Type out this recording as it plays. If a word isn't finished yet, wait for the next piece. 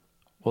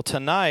Well,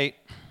 tonight,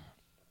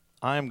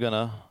 I'm going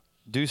to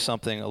do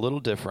something a little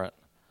different.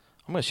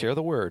 I'm going to share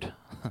the word.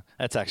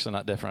 That's actually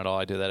not different at all.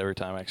 I do that every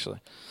time,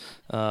 actually.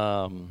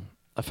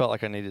 I felt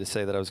like I needed to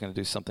say that I was going to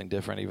do something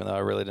different, even though I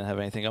really didn't have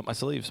anything up my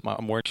sleeves.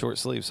 I'm wearing short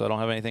sleeves, so I don't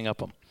have anything up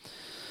them.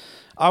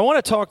 I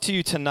want to talk to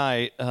you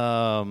tonight,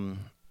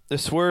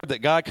 this word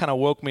that God kind of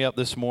woke me up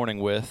this morning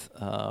with,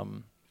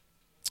 kind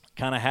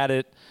of had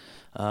it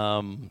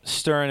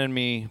stirring in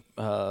me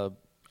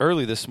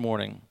early this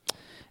morning.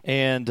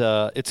 And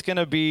it's going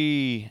to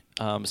be,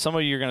 some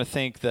of you are going to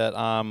think that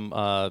I'm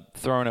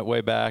throwing it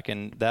way back,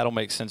 and that'll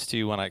make sense to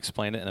you when I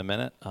explain it in a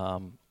minute.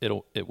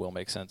 It will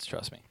make sense,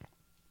 trust me.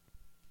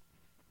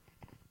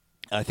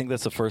 I think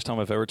that's the first time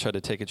I've ever tried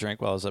to take a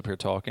drink while I was up here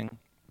talking.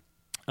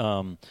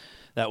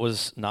 That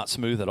was not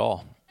smooth at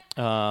all.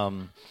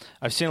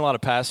 I've seen a lot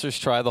of pastors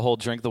try the whole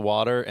drink the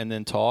water and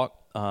then talk.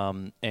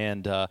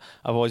 And I've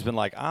always been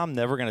like, I'm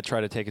never going to try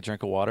to take a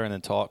drink of water and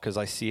then talk because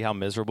I see how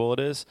miserable it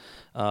is.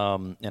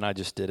 And I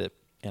just did it,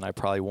 and I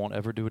probably won't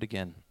ever do it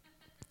again.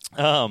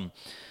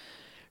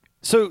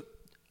 So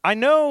I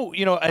know,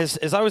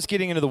 as I was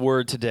getting into the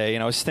Word today,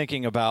 and I was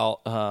thinking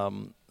about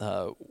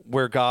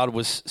where God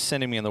was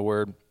sending me in the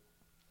Word,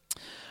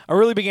 I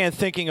really began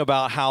thinking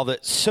about how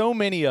that so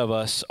many of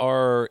us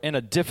are in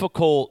a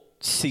difficult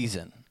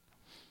season.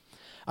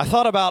 I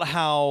thought about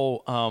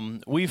how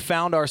we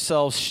found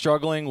ourselves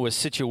struggling with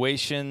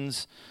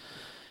situations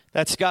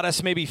that's got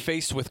us maybe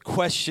faced with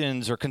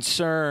questions or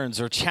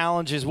concerns or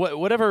challenges,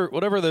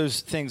 whatever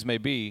those things may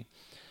be.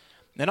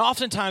 And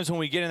oftentimes when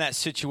we get in that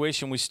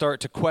situation, we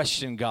start to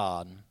question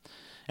God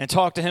and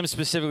talk to Him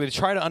specifically to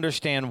try to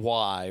understand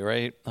why,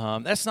 right?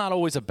 That's not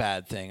always a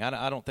bad thing.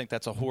 I don't think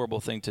that's a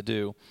horrible thing to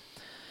do.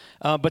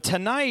 But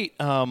tonight,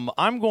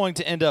 I'm going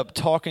to end up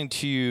talking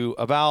to you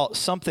about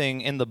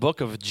something in the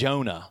book of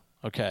Jonah.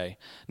 Okay.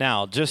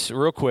 Now, just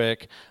real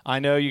quick, I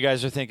know you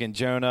guys are thinking,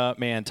 Jonah,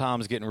 man,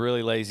 Tom's getting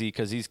really lazy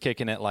because he's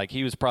kicking it like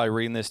he was probably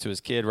reading this to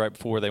his kid right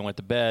before they went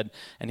to bed,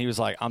 and he was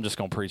like, I'm just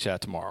going to preach that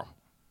tomorrow.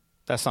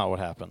 That's not what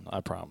happened, I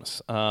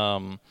promise.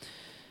 Jonah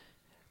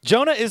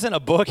isn't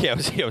a book. Yeah,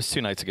 it was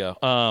 2 nights ago.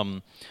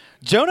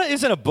 Jonah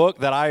isn't a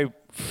book that I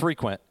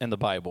frequent in the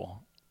Bible.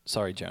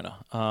 Sorry,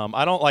 Jonah.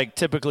 I don't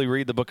typically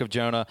read the book of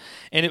Jonah.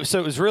 And it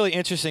was really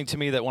interesting to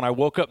me that when I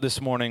woke up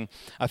this morning,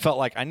 I felt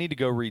like I need to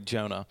go read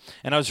Jonah.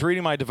 And I was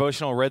reading my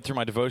devotional, read through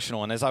my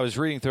devotional, and as I was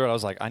reading through it, I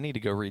was like, I need to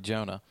go read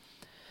Jonah.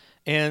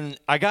 And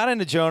I got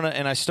into Jonah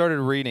and I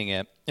started reading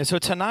it. And so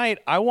tonight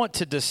I want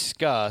to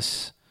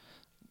discuss,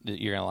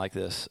 you're going to like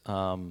this,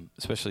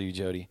 especially you,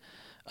 Jody,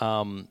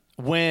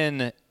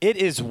 when it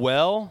is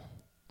well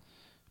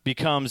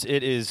becomes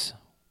it is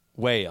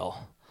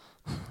whale.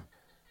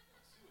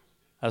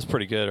 That was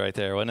pretty good right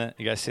there, wasn't it?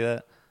 You guys see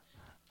that?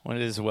 When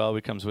it is well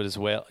becomes what is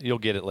well. You'll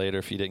get it later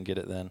if you didn't get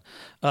it then.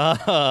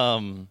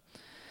 I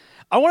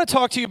want to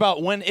talk to you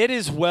about when it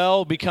is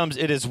well becomes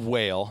it is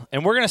whale.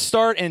 And we're going to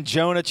start in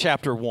Jonah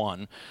chapter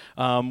 1.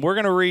 We're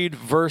going to read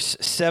verse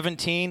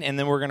 17, and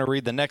then we're going to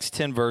read the next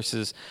 10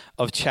 verses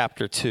of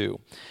chapter 2.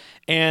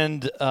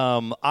 And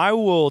I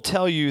will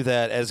tell you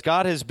that as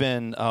God has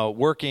been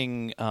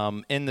working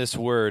in this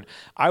word,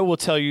 I will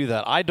tell you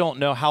that I don't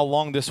know how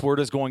long this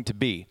word is going to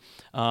be.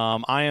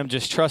 I am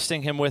just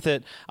trusting Him with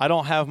it. I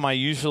don't have my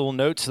usual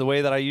notes the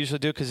way that I usually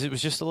do because it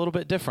was just a little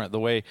bit different,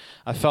 the way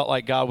I felt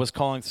like God was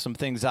calling some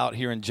things out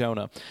here in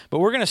Jonah. But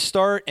we're going to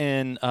start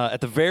at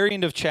the very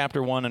end of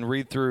chapter 1 and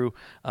read through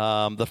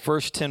the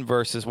first 10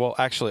 verses. Well,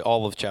 actually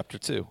all of chapter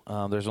 2.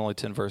 There's only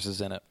 10 verses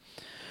in it.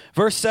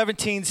 Verse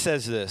 17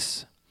 says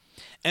this,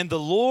 "And the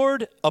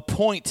Lord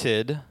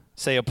appointed,"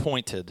 say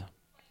appointed.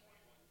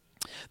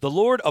 "The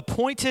Lord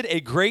appointed a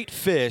great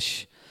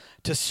fish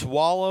to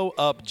swallow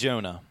up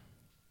Jonah.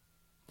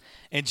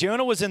 And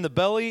Jonah was in the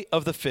belly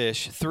of the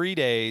fish 3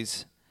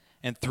 days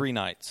and 3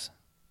 nights.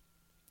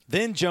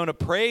 Then Jonah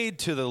prayed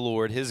to the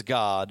Lord his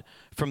God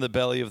from the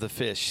belly of the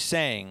fish,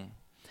 saying,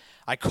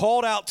 I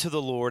called out to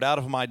the Lord out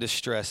of my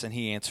distress, and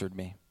He answered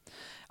me.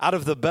 Out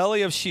of the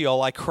belly of Sheol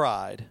I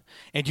cried,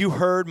 and You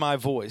heard my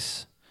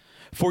voice.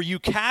 For You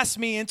cast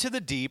me into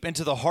the deep,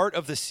 into the heart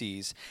of the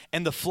seas,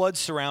 and the flood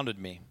surrounded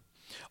me.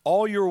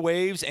 All Your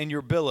waves and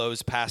Your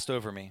billows passed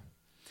over me.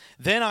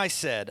 Then I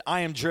said,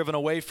 I am driven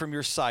away from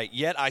Your sight,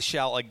 yet I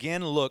shall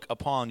again look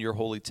upon Your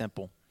holy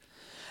temple.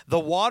 The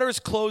waters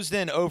closed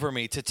in over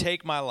me to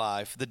take my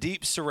life. The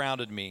deep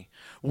surrounded me.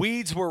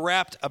 Weeds were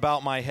wrapped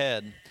about my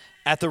head.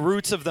 At the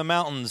roots of the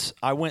mountains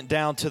I went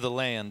down to the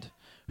land,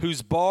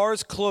 whose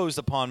bars closed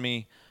upon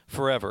me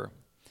forever.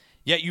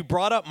 Yet You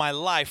brought up my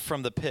life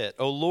from the pit,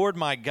 O Lord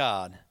my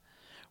God.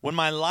 When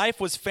my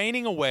life was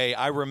fainting away,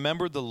 I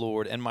remembered the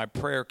Lord, and my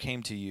prayer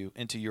came to You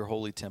into Your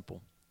holy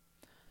temple.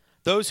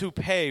 Those who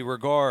pay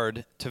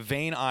regard to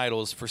vain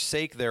idols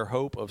forsake their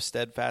hope of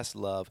steadfast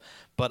love,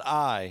 but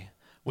I,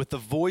 with the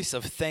voice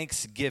of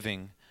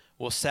thanksgiving,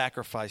 will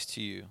sacrifice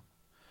to You.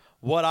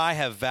 What I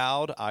have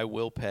vowed, I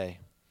will pay.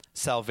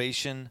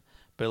 Salvation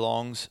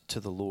belongs to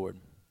the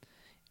Lord.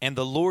 And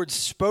the Lord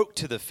spoke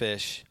to the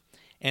fish,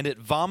 and it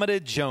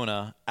vomited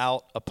Jonah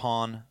out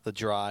upon the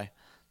dry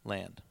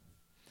land."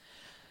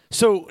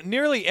 So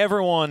nearly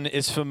everyone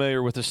is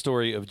familiar with the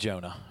story of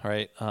Jonah,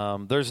 right?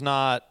 There's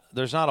not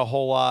a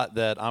whole lot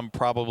that I'm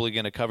probably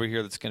going to cover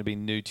here that's going to be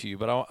new to you,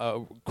 but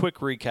a quick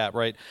recap,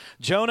 right?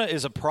 Jonah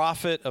is a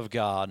prophet of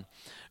God.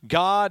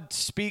 God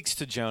speaks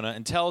to Jonah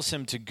and tells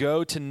him to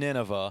go to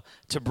Nineveh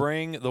to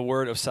bring the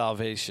word of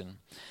salvation.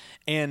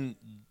 And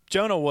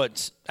Jonah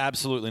wants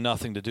absolutely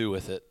nothing to do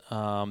with it.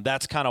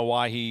 That's kind of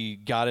why he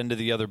got into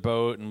the other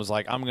boat and was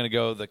like, I'm going to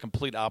go the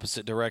complete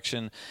opposite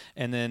direction.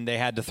 And then they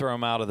had to throw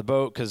him out of the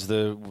boat because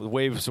the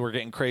waves were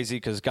getting crazy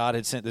because God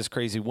had sent this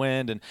crazy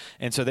wind.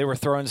 And so they were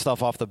throwing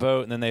stuff off the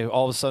boat. And then they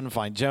all of a sudden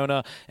find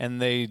Jonah and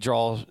they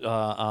draw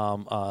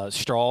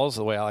straws,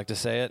 the way I like to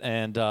say it.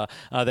 And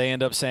they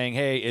end up saying,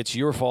 hey, it's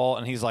your fault.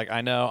 And he's like,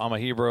 I know, I'm a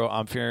Hebrew.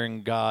 I'm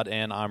fearing God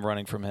and I'm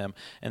running from him.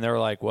 And they're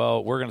like,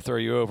 well, we're going to throw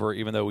you over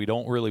even though we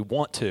don't really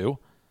want to.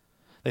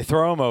 They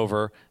throw him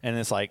over, and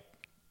it's like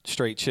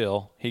straight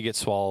chill. He gets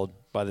swallowed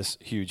by this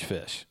huge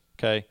fish.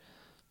 Okay?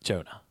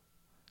 Jonah.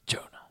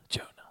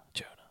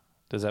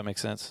 Does that make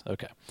sense?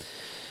 Okay.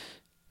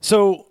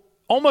 So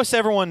almost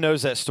everyone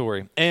knows that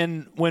story.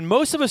 And when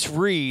most of us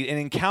read and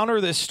encounter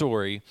this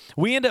story,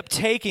 we end up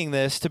taking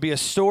this to be a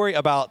story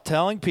about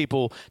telling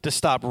people to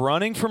stop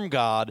running from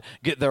God,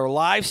 get their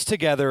lives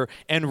together,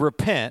 and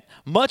repent,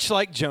 much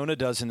like Jonah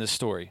does in this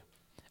story.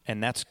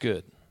 And that's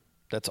good.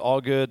 That's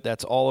all good.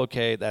 That's all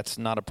okay. That's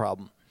not a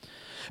problem.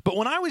 But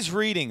when I was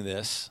reading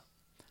this,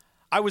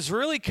 I was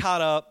really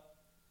caught up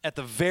at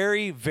the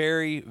very,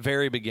 very,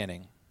 very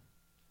beginning.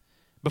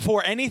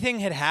 Before anything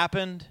had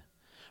happened,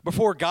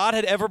 before God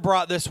had ever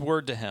brought this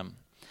word to him.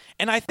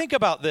 And I think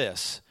about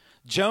this.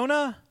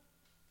 Jonah,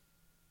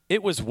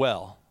 it was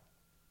well,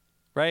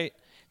 right?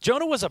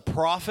 Jonah was a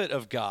prophet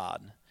of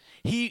God.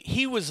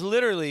 He was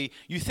literally,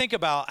 you think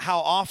about how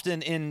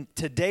often in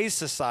today's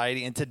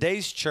society, in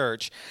today's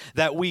church,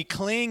 that we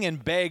cling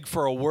and beg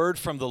for a word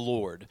from the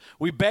Lord.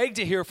 We beg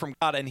to hear from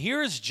God. And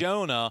here's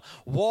Jonah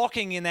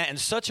walking in that in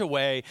such a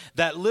way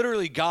that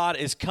literally God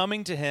is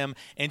coming to him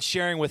and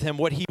sharing with him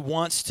what he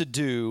wants to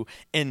do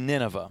in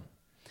Nineveh.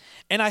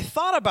 And I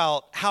thought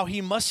about how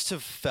he must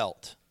have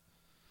felt.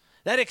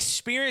 That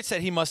experience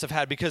that he must have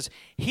had, because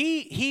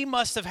he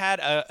must have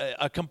had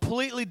a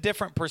completely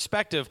different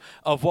perspective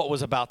of what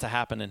was about to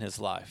happen in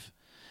his life.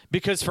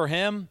 Because for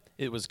him,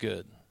 it was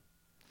good.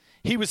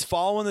 He was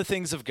following the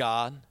things of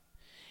God.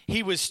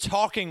 He was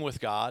talking with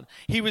God.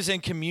 He was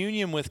in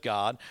communion with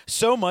God,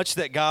 so much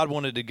that God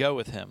wanted to go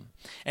with him.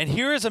 And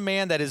here is a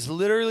man that is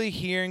literally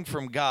hearing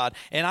from God,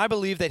 and I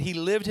believe that he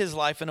lived his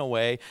life in a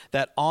way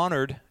that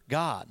honored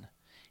God.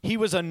 He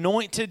was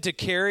anointed to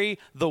carry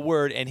the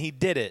word, and he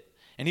did it.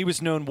 And he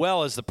was known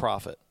well as the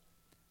prophet.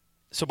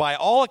 So by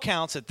all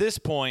accounts, at this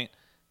point,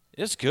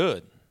 it's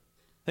good.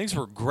 Things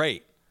were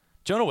great.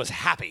 Jonah was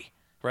happy,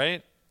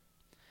 right?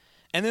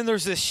 And then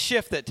there's this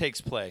shift that takes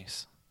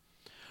place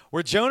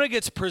where Jonah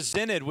gets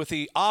presented with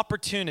the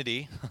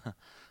opportunity.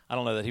 I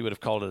don't know that he would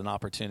have called it an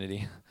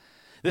opportunity.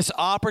 This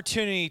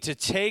opportunity to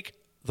take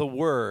the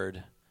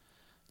word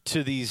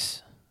to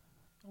these,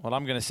 what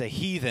I'm going to say,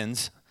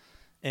 heathens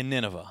in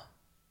Nineveh.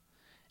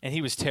 And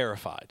he was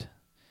terrified.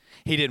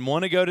 He didn't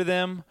want to go to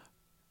them,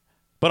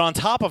 but on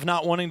top of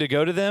not wanting to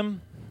go to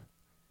them,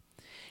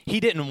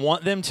 he didn't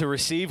want them to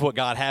receive what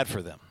God had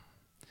for them.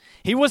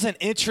 He wasn't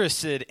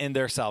interested in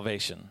their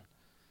salvation.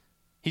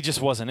 He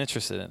just wasn't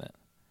interested in it.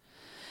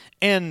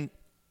 And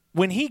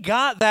when he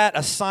got that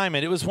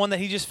assignment, it was one that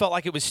he just felt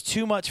like it was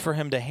too much for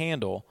him to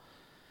handle.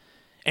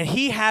 And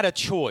he had a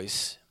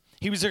choice.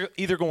 He was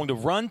either going to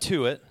run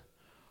to it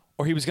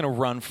or he was going to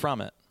run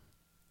from it.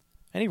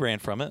 And he ran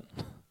from it.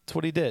 That's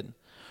what he did.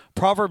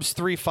 Proverbs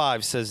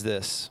 3:5 says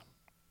this,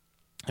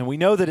 and we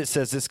know that it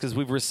says this because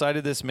we've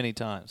recited this many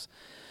times.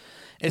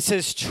 It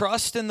says,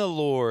 trust in the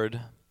Lord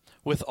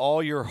with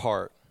all your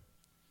heart,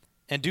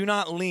 and do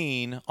not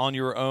lean on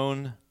your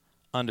own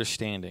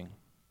understanding.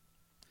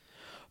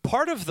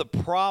 Part of the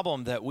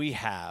problem that we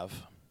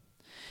have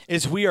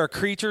is we are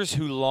creatures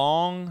who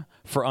long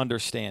for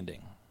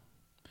understanding.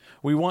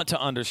 We want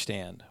to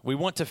understand. We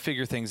want to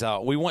figure things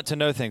out. We want to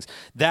know things.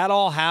 That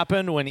all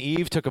happened when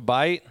Eve took a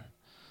bite,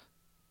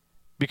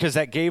 because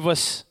that gave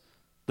us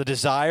the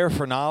desire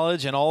for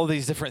knowledge and all of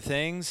these different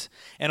things.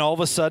 And all of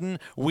a sudden,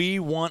 we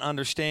want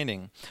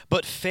understanding.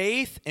 But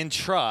faith and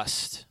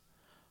trust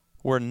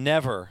were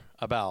never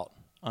about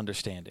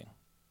understanding.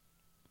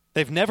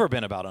 They've never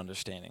been about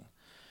understanding.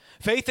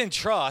 Faith and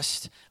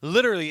trust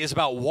literally is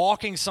about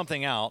walking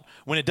something out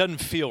when it doesn't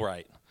feel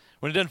right,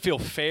 when it doesn't feel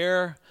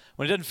fair,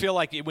 when it doesn't feel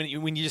like, when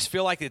you just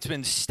feel like it's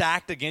been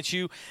stacked against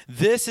you.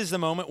 This is the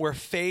moment where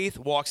faith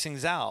walks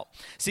things out.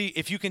 See,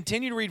 if you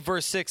continue to read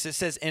verse 6, it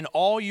says, in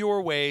all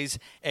your ways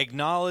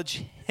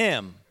acknowledge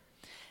him,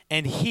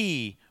 and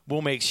he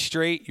will make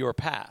straight your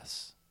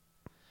paths.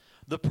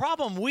 The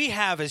problem we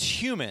have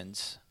as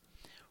humans,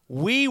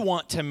 we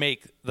want to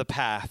make the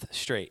path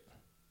straight.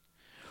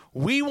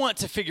 We want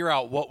to figure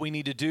out what we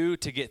need to do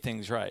to get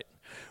things right.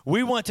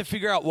 We want to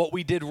figure out what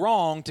we did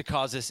wrong to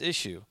cause this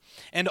issue.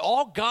 And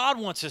all God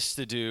wants us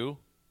to do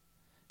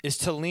is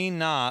to lean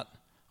not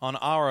on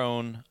our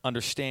own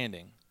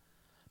understanding,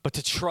 but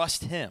to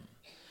trust him.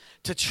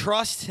 To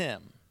trust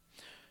him.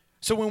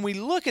 So when we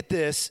look at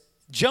this,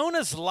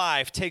 Jonah's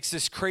life takes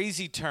this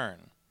crazy turn.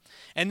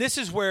 And this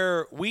is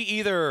where we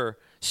either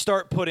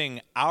start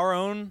putting our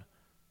own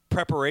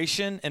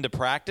preparation into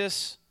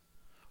practice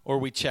or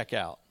we check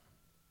out.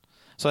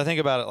 So I think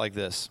about it like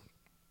this.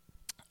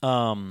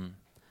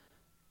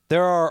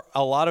 There are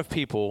a lot of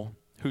people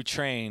who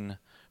train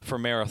for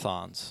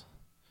marathons.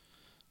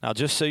 Now,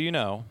 just so you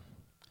know,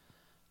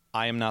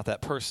 I am not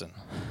that person.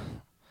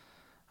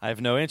 I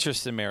have no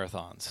interest in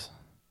marathons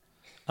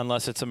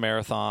unless it's a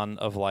marathon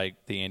of like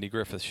the Andy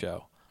Griffith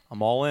Show.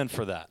 I'm all in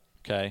for that,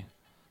 okay?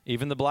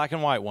 Even the black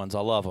and white ones,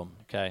 I love them,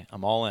 okay?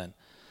 I'm all in.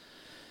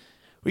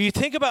 When you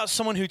think about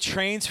someone who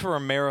trains for a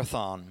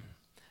marathon,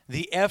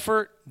 the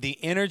effort, the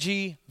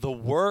energy, the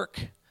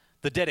work,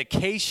 the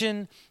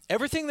dedication,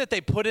 everything that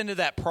they put into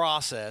that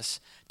process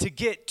to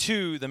get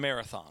to the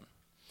marathon.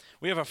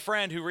 We have a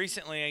friend who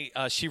recently,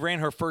 she ran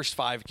her first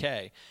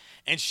 5K,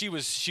 and she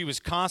was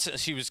constant.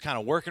 She was kind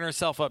of working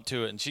herself up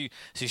to it, and she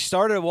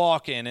started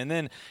walking, and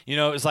then, you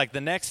know, it was like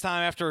the next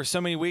time after so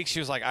many weeks, she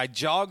was like, I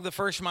jogged the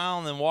first mile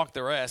and then walked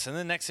the rest, and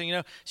then next thing you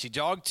know, she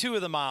jogged 2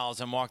 of the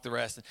miles and walked the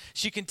rest. And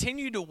she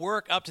continued to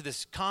work up to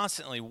this,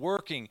 constantly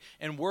working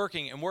and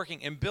working and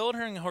working and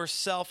building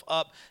herself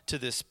up to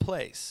this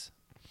place.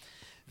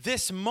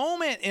 This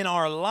moment in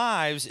our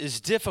lives is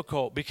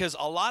difficult because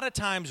a lot of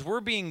times we're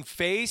being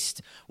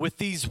faced with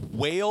these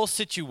whale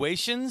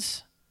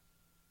situations,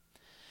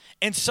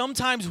 and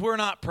sometimes we're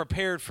not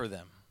prepared for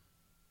them.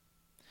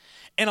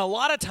 And a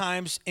lot of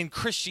times in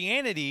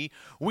Christianity,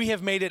 we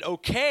have made it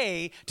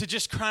okay to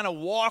just kind of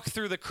walk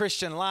through the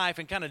Christian life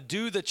and kind of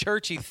do the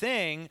churchy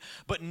thing,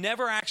 but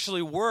never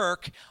actually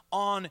work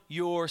on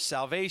your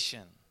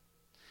salvation.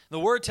 The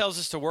Word tells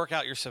us to work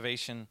out your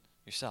salvation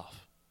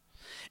yourself.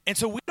 And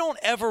so we don't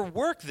ever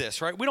work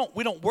this, right? We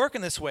don't work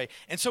in this way.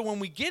 And so when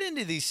we get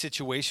into these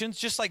situations,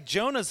 just like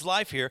Jonah's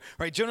life here,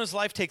 right? Jonah's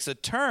life takes a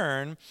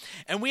turn,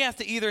 and we have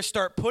to either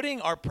start putting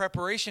our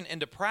preparation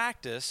into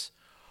practice,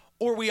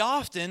 or we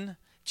often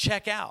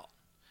check out.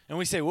 And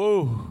we say,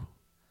 whoa,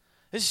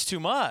 this is too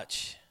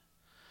much.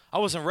 I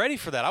wasn't ready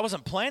for that. I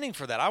wasn't planning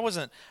for that. I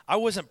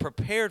wasn't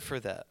prepared for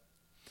that.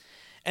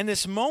 And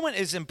this moment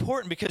is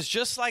important because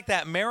just like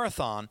that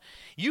marathon,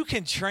 you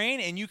can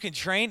train and you can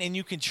train and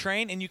you can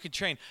train and you can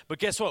train. But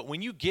guess what?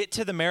 When you get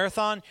to the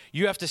marathon,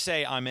 you have to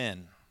say, I'm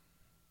in.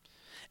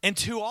 And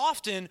too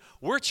often,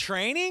 we're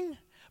training,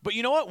 but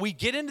you know what? We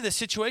get into the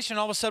situation and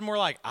all of a sudden we're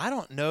like, I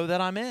don't know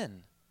that I'm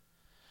in.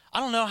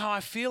 I don't know how I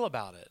feel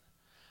about it.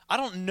 I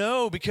don't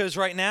know because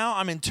right now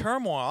I'm in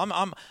turmoil.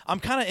 I'm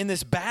kind of in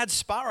this bad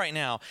spot right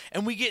now.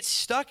 And we get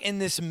stuck in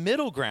this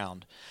middle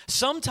ground.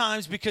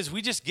 Sometimes because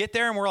we just get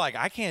there and we're like,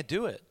 I can't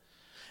do it.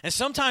 And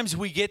sometimes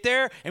we get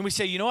there and we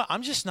say, you know what?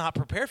 I'm just not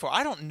prepared for it.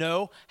 I don't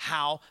know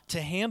how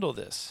to handle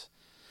this.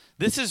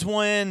 This is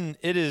when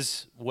it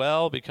is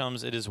well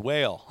becomes it is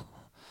whale,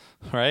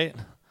 right?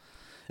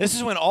 This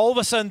is when all of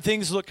a sudden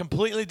things look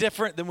completely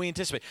different than we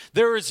anticipate.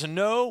 There is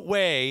no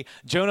way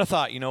Jonah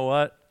thought, you know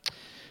what?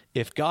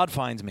 If God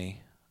finds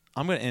me,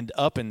 I'm going to end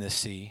up in this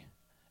sea,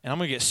 and I'm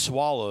going to get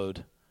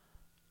swallowed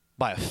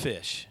by a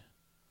fish.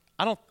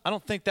 I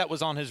don't think that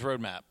was on his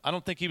roadmap. I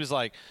don't think he was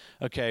like,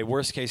 okay,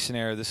 worst case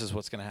scenario, this is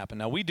what's going to happen.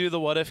 Now, we do the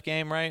what if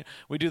game, right?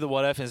 We do the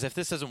what if, and if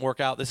this doesn't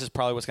work out, this is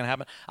probably what's going to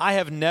happen. I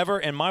have never,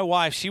 and my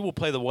wife, she will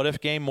play the what if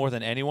game more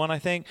than anyone, I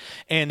think,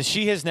 and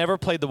she has never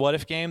played the what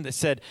if game that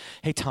said,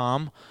 hey,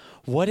 Tom,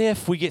 what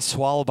if we get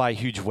swallowed by a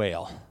huge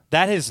whale?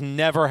 That has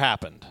never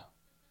happened.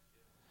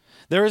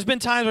 There has been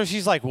times where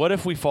she's like, what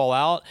if we fall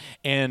out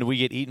and we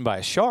get eaten by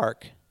a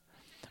shark?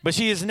 But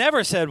she has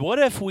never said, what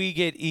if we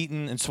get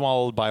eaten and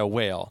swallowed by a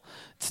whale?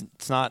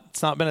 It's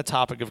not been a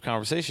topic of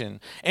conversation.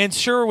 And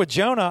sure, with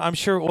Jonah, I'm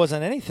sure it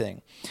wasn't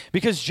anything.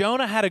 Because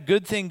Jonah had a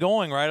good thing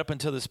going right up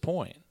until this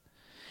point.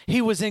 He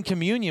was in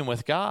communion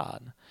with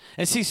God.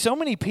 And see, so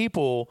many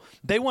people,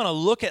 they want to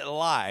look at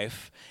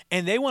life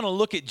and they want to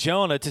look at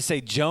Jonah to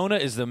say Jonah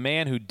is the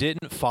man who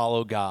didn't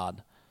follow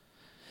God.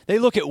 They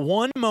look at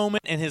one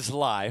moment in his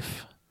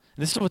life.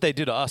 This is what they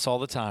do to us all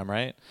the time,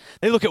 right?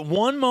 They look at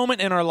one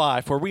moment in our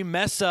life where we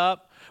mess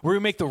up, where we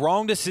make the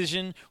wrong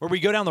decision, where we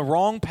go down the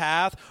wrong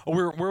path,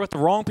 or we're with the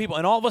wrong people,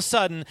 and all of a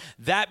sudden,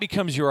 that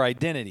becomes your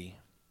identity.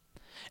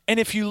 And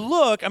if you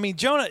look, I mean,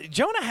 Jonah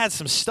had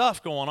some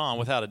stuff going on,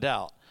 without a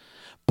doubt.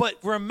 But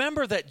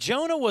remember that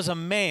Jonah was a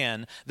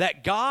man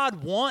that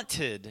God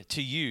wanted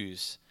to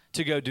use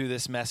to go do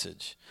this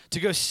message, to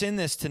go send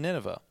this to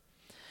Nineveh.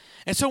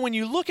 And so when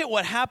you look at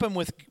what happened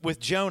with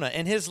Jonah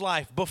and his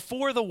life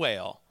before the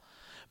whale,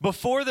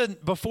 before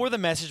the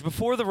message,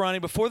 before the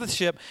running, before the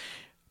ship,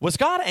 was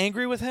God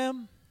angry with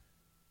him?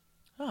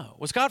 No.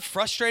 Was God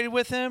frustrated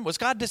with him? Was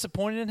God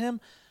disappointed in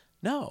him?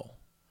 No.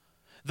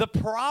 The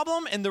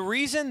problem and the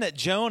reason that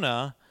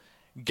Jonah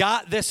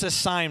got this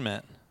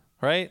assignment,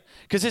 right?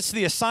 Because it's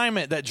the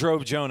assignment that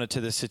drove Jonah to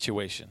this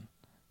situation.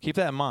 Keep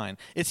that in mind.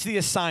 It's the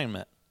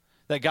assignment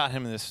that got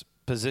him in this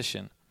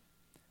position.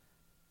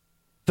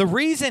 The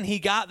reason he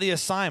got the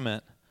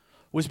assignment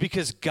was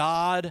because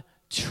God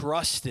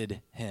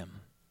trusted him.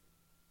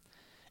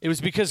 It was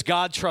because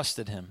God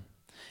trusted him.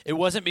 It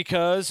wasn't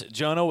because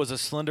Jonah was a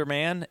slender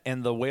man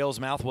and the whale's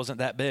mouth wasn't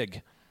that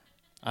big.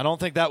 I don't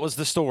think that was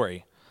the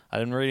story. I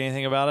didn't read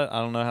anything about it. I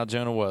don't know how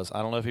Jonah was.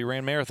 I don't know if he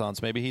ran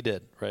marathons. Maybe he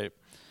did, right?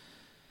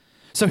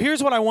 So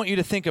here's what I want you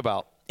to think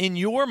about. In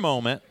your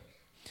moment,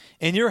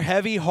 in your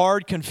heavy,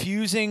 hard,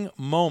 confusing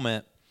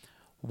moment,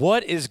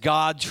 what is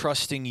God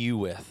trusting you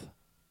with?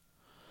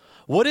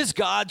 What is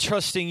God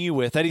trusting you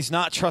with that he's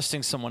not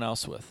trusting someone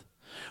else with?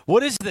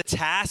 What is the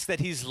task that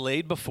he's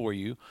laid before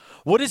you?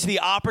 What is the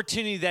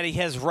opportunity that he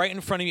has right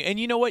in front of you? And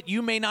you know what?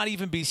 You may not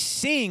even be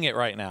seeing it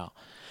right now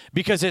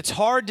because it's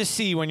hard to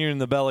see when you're in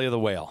the belly of the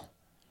whale.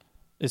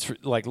 It's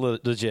like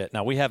legit.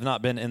 Now, we have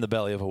not been in the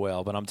belly of a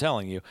whale, but I'm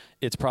telling you,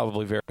 it's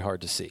probably very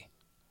hard to see.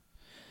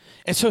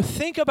 And so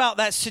think about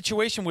that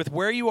situation with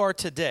where you are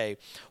today.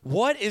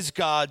 What is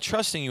God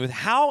trusting you with?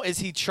 How is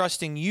he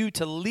trusting you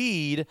to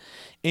lead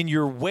in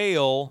your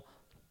whale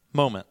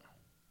moment?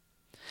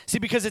 See,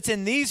 because it's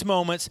in these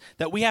moments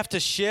that we have to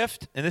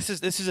shift, and this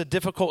is a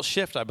difficult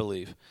shift, I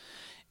believe.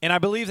 And I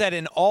believe that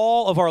in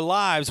all of our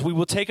lives, we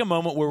will take a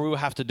moment where we will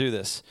have to do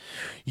this.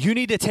 You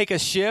need to take a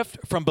shift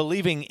from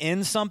believing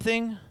in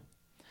something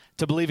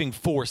to believing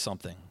for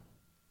something.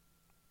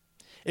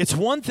 It's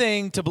one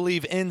thing to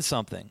believe in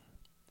something.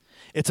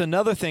 It's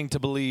another thing to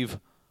believe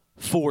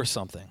for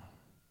something.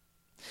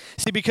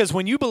 See, because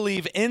when you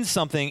believe in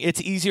something,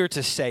 it's easier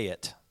to say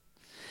it.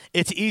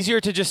 It's easier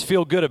to just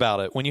feel good about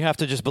it when you have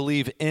to just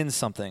believe in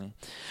something.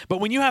 But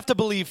when you have to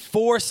believe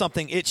for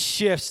something, it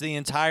shifts the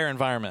entire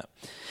environment.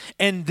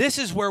 And this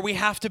is where we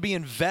have to be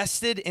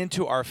invested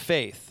into our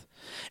faith.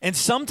 And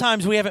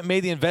sometimes we haven't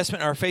made the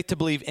investment in our faith to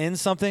believe in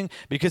something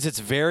because it's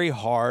very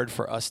hard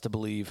for us to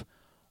believe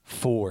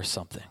for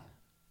something.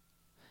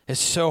 It's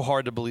so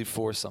hard to believe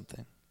for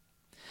something.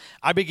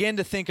 I began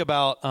to think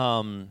about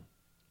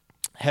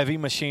heavy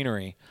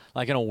machinery,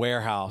 like in a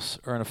warehouse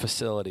or in a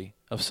facility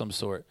of some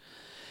sort.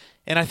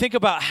 And I think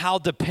about how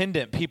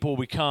dependent people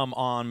become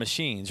on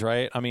machines,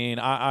 right? I mean,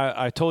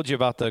 I told you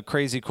about the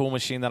crazy cool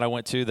machine that I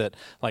went to that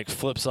like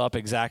flips up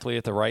exactly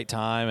at the right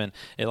time, and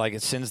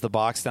it sends the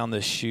box down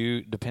the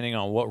chute depending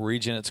on what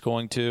region it's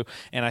going to.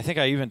 And I think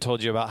I even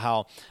told you about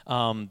how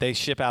they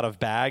ship out of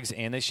bags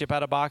and they ship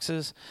out of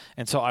boxes.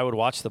 And so I would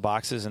watch the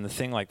boxes, and the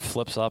thing like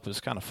flips up. It was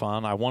kind of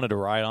fun. I wanted to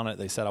ride on it.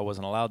 They said I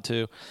wasn't allowed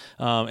to.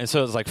 And so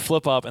it was like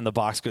flip up, and the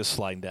box goes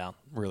sliding down.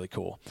 Really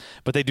cool.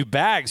 But they do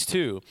bags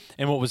too.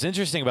 And what was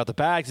interesting about the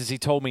bags is he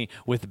told me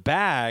with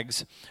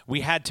bags,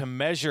 we had to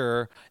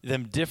measure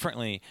them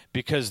differently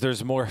because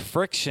there's more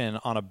friction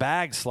on a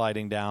bag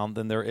sliding down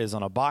than there is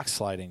on a box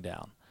sliding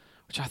down,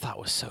 which I thought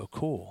was so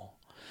cool.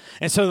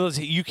 And so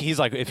he's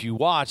like, if you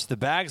watch, the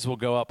bags will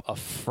go up a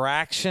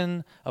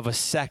fraction of a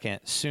second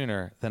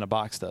sooner than a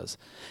box does.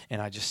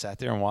 And I just sat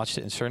there and watched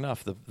it, and sure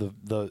enough,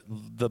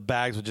 the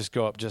bags would just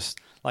go up just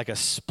like a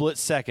split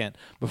second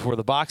before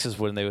the boxes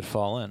would, and they would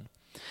fall in.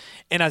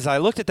 And as I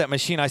looked at that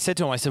machine, I said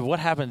to him, I said, what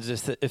happens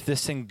if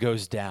this thing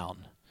goes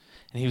down?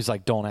 And he was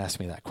like, don't ask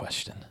me that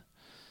question.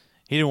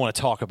 He didn't want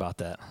to talk about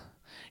that.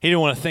 He didn't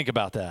want to think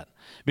about that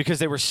because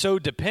they were so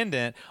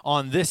dependent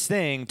on this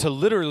thing to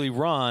literally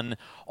run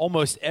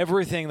almost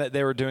everything that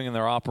they were doing in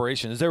their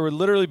operations. There would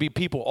literally be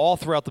people all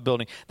throughout the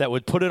building that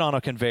would put it on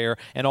a conveyor,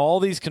 and all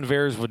these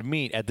conveyors would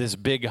meet at this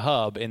big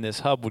hub, and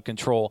this hub would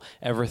control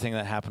everything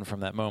that happened from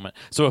that moment.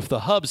 So if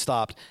the hub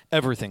stopped,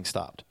 everything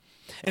stopped.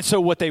 And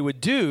so what they would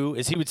do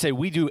is he would say,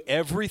 we do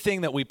everything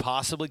that we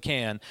possibly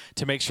can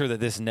to make sure that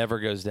this never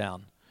goes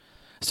down.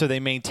 So they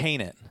maintain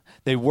it.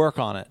 They work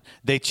on it.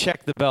 They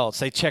check the belts.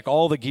 They check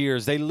all the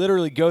gears. They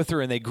literally go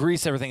through and they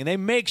grease everything. And they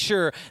make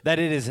sure that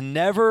it is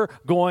never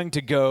going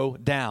to go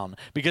down.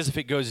 Because if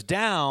it goes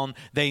down,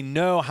 they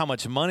know how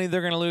much money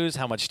they're going to lose,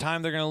 how much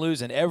time they're going to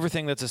lose, and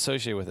everything that's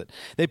associated with it.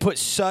 They put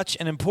such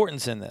an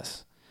importance in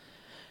this.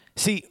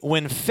 See,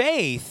 when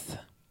faith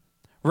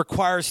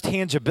requires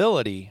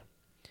tangibility,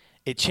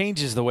 it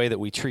changes the way that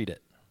we treat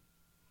it.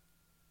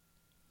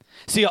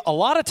 See, a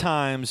lot of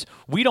times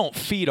we don't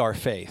feed our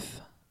faith.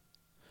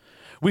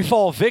 We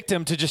fall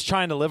victim to just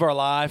trying to live our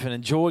life and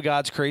enjoy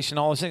God's creation,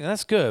 all those things.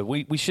 That's good.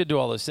 We should do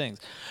all those things.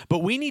 But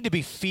we need to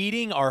be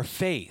feeding our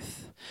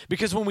faith.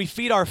 Because when we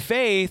feed our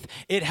faith,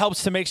 it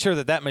helps to make sure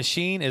that that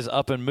machine is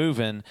up and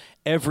moving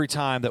every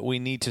time that we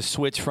need to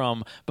switch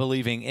from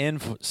believing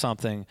in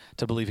something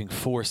to believing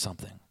for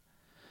something.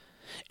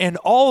 And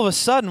all of a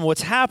sudden,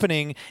 what's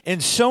happening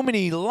in so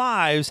many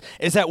lives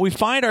is that we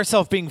find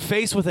ourselves being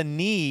faced with a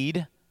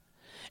need,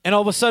 and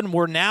all of a sudden,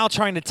 we're now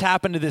trying to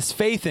tap into this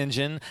faith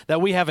engine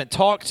that we haven't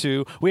talked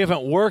to, we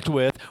haven't worked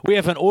with, we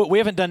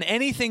haven't done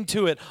anything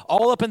to it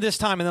all up in this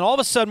time. And then all of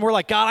a sudden, we're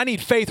like, God, I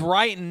need faith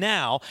right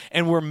now,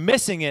 and we're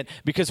missing it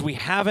because we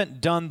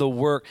haven't done the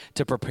work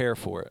to prepare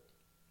for it.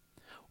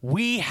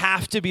 We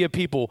have to be a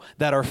people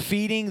that are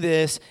feeding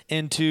this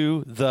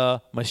into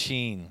the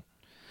machine.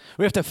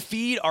 We have to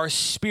feed our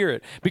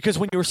spirit, because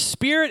when your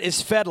spirit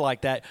is fed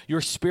like that, your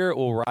spirit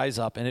will rise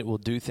up and it will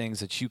do things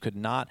that you could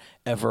not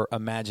ever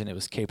imagine it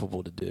was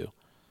capable to do.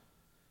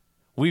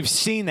 We've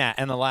seen that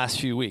in the last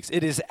few weeks.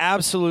 It is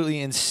absolutely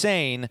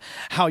insane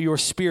how your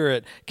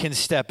spirit can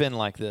step in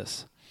like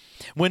this.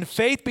 When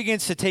faith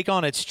begins to take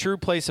on its true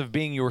place of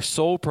being your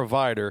sole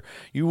provider,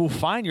 you will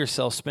find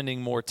yourself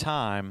spending more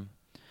time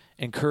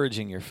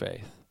encouraging your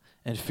faith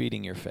and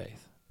feeding your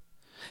faith.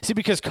 See,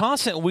 because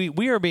constantly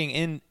we are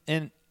being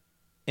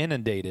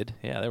inundated.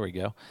 Yeah, there we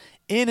go.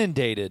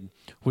 Inundated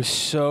with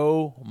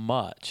so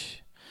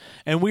much.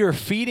 And we are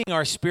feeding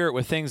our spirit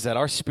with things that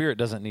our spirit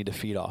doesn't need to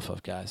feed off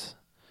of, guys.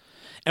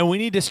 And we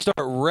need to start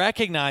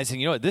recognizing,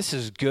 you know what, this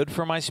is good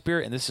for my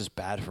spirit and this is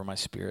bad for my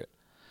spirit.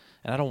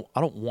 And I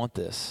don't want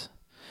this.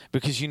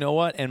 Because you know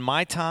what? In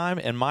my time,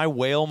 in my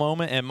whale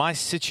moment, in my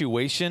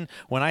situation,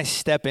 when I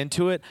step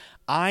into it,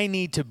 I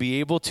need to be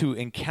able to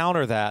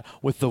encounter that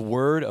with the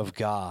Word of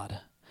God.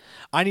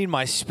 I need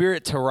my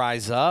spirit to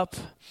rise up,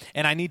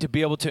 and I need to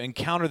be able to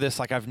encounter this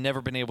like I've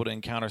never been able to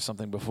encounter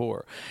something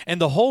before. And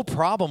the whole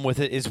problem with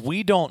it is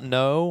we don't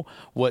know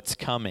what's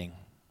coming.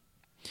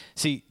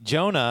 See,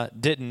 Jonah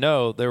didn't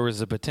know there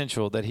was a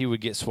potential that he would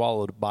get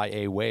swallowed by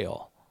a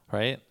whale,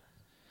 right?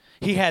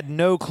 He had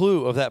no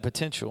clue of that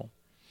potential.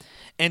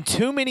 And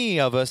too many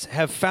of us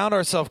have found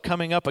ourselves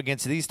coming up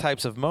against these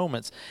types of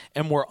moments,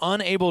 and we're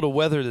unable to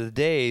weather the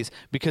days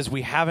because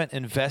we haven't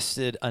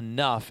invested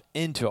enough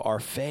into our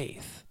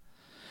faith.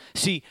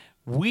 See,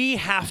 we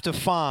have to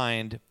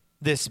find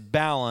this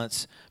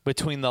balance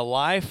between the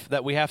life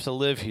that we have to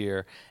live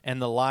here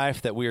and the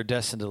life that we are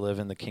destined to live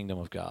in the kingdom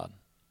of God.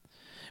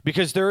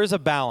 Because there is a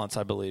balance,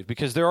 I believe,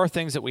 because there are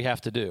things that we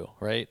have to do,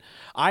 right?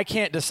 I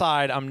can't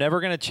decide I'm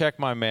never going to check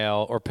my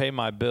mail or pay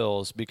my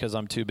bills because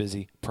I'm too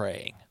busy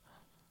praying,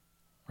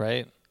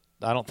 right?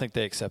 I don't think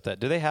they accept that.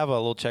 Do they have a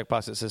little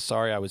checkbox that says,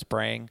 sorry, I was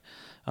praying,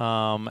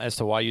 as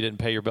to why you didn't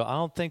pay your bill? I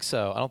don't think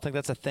so. I don't think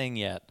that's a thing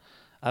yet.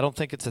 I don't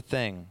think it's a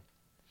thing.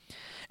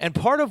 And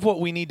part of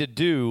what we need to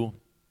do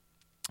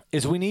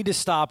is we need to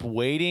stop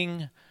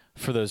waiting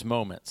for those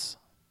moments.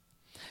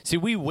 See,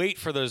 we wait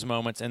for those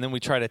moments, and then we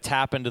try to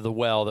tap into the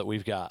well that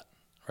we've got,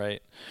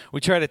 right?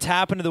 We try to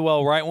tap into the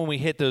well right when we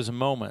hit those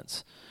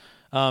moments.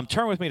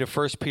 Turn with me to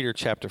 1 Peter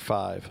chapter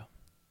 5.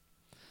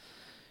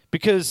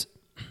 Because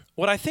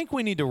what I think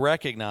we need to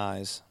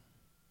recognize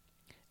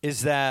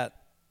is that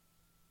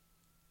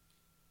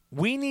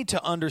we need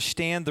to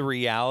understand the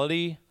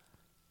reality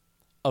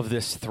of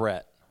this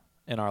threat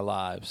in our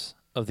lives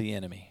of the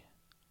enemy.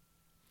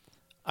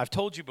 I've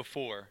told you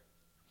before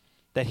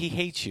that he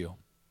hates you,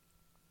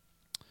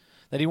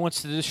 that he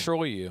wants to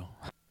destroy you.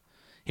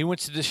 He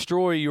wants to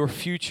destroy your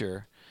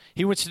future.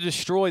 He wants to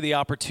destroy the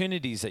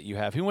opportunities that you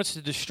have. He wants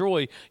to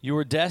destroy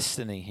your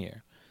destiny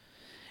here.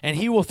 And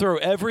he will throw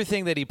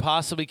everything that he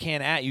possibly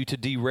can at you to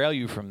derail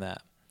you from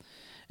that.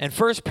 And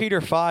 1 Peter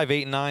 5,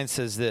 8 and 9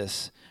 says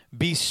this,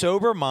 be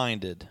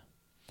sober-minded,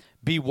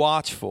 be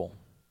watchful.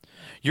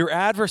 Your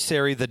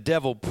adversary, the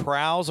devil,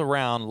 prowls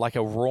around like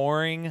a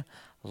roaring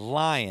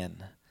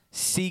lion,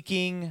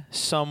 seeking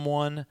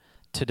someone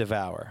to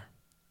devour.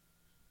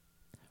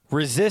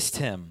 Resist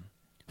him,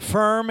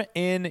 firm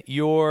in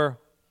your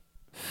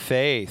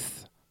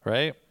faith,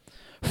 right?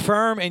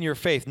 Firm in your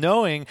faith,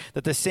 knowing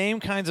that the same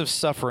kinds of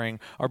suffering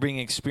are being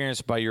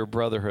experienced by your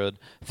brotherhood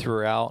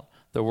throughout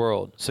the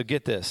world. So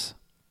get this,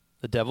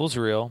 the devil's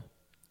real,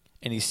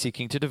 and he's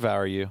seeking to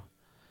devour you,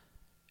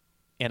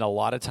 and a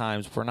lot of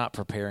times we're not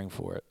preparing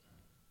for it.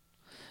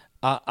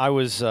 I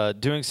was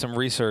doing some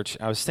research.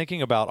 I was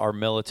thinking about our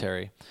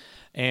military.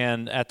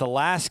 And at the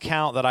last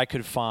count that I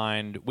could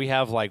find, we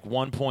have like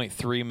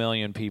 1.3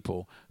 million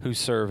people who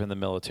serve in the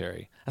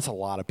military. That's a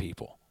lot of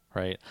people,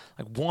 right?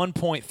 Like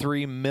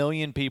 1.3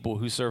 million people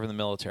who serve in the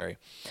military.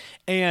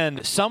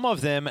 And some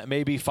of them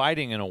may be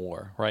fighting in a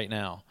war right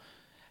now.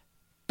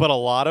 But a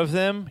lot of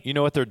them, you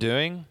know what they're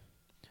doing?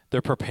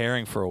 They're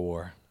preparing for a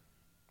war.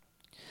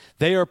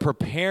 They are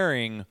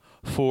preparing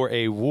for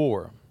a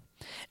war.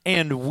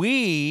 And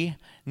we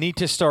need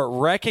to start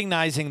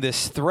recognizing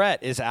this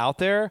threat is out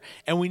there,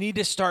 and we need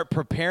to start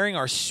preparing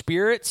our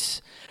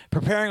spirits,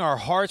 preparing our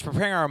hearts,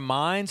 preparing our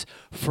minds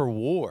for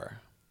war.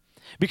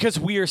 Because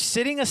we are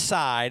sitting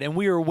aside and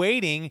we are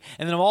waiting,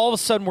 and then all of a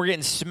sudden we're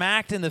getting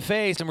smacked in the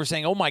face and we're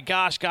saying, oh my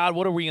gosh, God,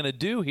 what are we going to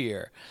do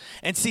here?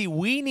 And see,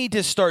 we need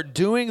to start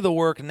doing the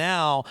work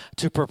now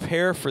to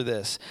prepare for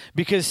this.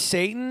 Because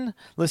Satan,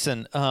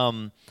 listen,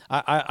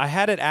 I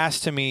had it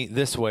asked to me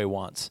this way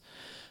once.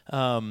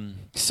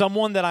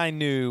 Someone that I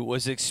knew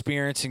was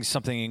experiencing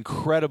something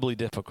incredibly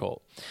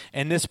difficult.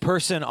 And this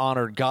person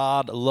honored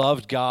God,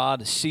 loved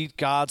God, seeked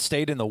God,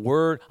 stayed in the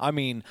Word. I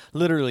mean,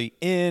 literally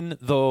in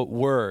the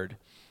Word.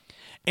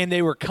 And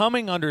they were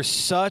coming under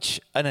such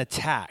an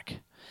attack.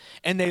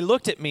 And they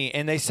looked at me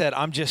and they said,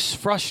 I'm just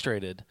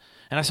frustrated.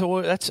 And I said,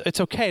 well, it's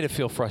okay to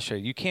feel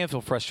frustrated. You can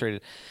feel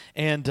frustrated.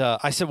 And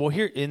I said,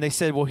 and they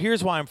said, well,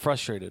 here's why I'm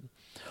frustrated.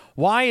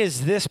 Why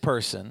is this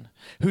person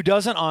who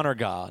doesn't honor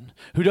God,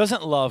 who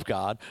doesn't love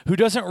God, who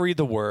doesn't read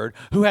the Word,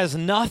 who has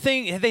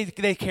nothing,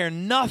 they care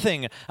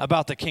nothing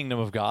about the kingdom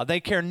of God, they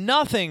care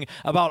nothing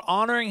about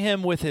honoring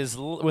Him with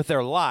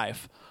their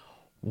life,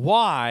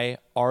 why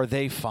are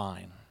they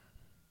fine?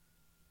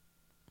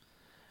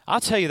 I'll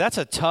tell you, that's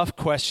a tough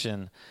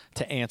question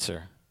to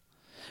answer.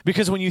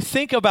 Because when you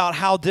think about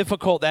how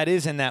difficult that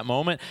is in that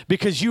moment,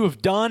 because you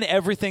have done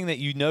everything that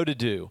you know to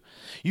do,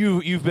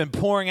 you've been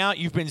pouring out,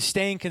 you've been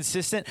staying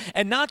consistent,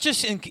 and not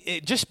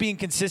just being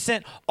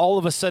consistent all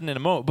of a sudden in a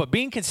moment, but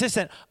being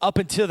consistent up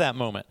until that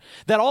moment.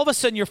 That all of a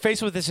sudden you're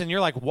faced with this and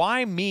you're like,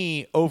 why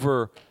me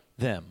over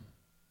them?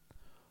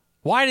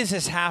 Why does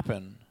this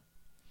happen?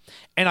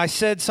 And I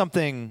said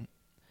something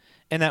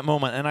in that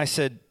moment, and I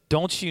said,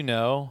 don't you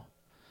know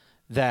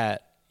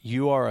that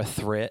you are a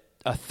threat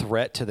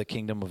to the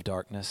kingdom of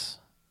darkness?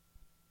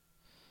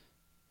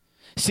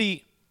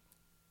 See,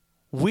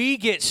 we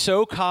get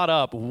so caught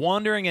up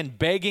wondering and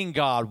begging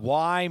God,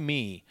 why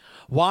me?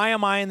 Why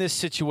am I in this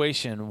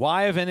situation?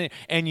 Why have any?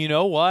 And you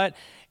know what?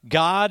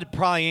 God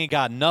probably ain't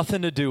got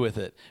nothing to do with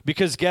it.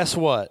 Because guess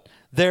what?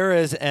 There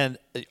is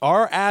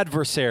our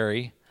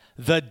adversary,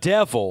 the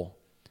devil,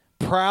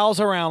 prowls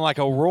around like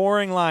a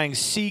roaring lion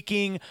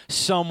seeking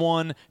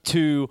someone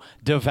to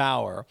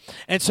devour.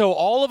 And so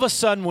all of a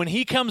sudden, when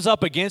he comes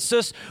up against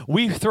us,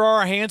 we throw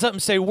our hands up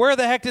and say, where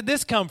the heck did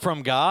this come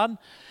from, God?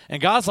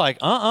 And God's like,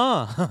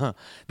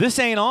 this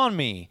ain't on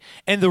me.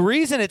 And the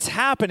reason it's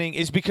happening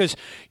is because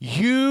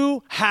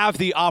you have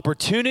the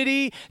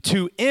opportunity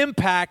to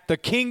impact the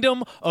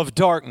kingdom of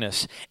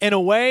darkness in a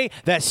way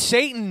that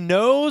Satan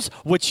knows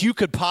what you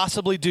could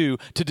possibly do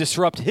to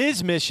disrupt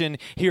his mission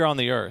here on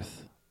the earth.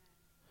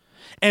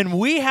 And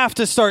we have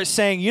to start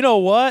saying, you know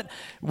what?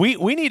 We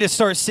need to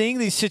start seeing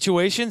these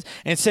situations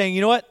and saying, you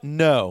know what?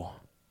 No.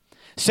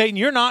 Satan,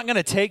 you're not going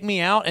to take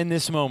me out in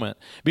this moment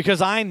because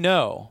I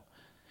know.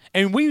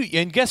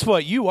 And guess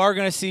what? You are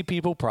going to see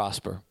people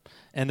prosper,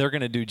 and they're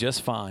going to do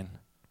just fine.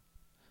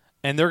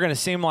 And they're going to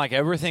seem like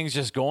everything's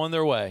just going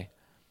their way.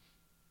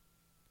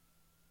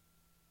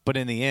 But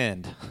in the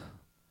end,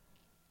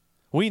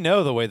 we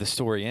know the way the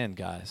story ends,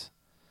 guys.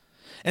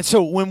 And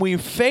so when we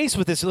face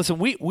with this, listen,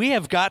 we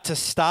have got to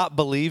stop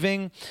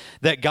believing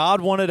that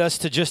God wanted us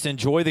to just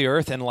enjoy the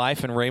earth and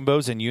life and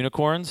rainbows and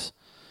unicorns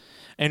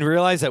and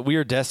realize that we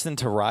are destined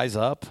to rise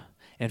up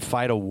and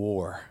fight a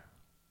war.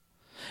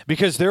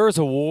 Because there is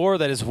a war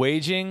that is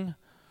waging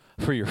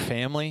for your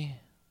family.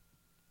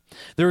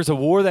 There is a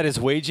war that is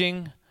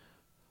waging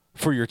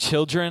for your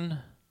children,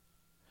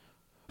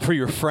 for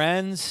your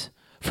friends,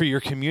 for your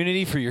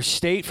community, for your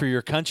state, for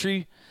your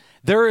country.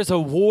 There is a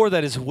war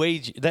that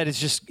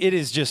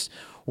is just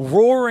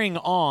roaring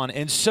on.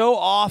 And so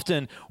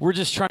often we're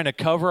just trying to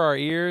cover our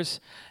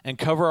ears and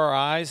cover our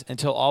eyes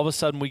until all of a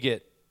sudden we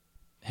get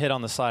hit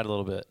on the side a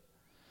little bit.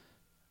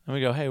 And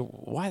we go, hey,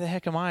 why the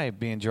heck am I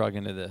being drugged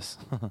into this?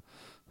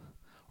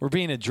 We're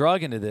being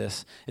drugged into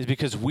this is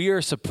because we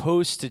are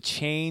supposed to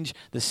change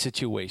the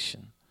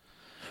situation.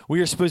 We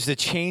are supposed to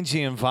change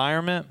the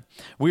environment.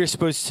 We are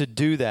supposed to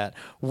do that.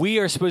 We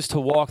are supposed to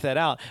walk that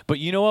out. But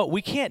you know what?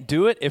 We can't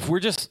do it if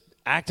we're just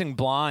acting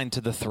blind to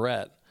the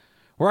threat.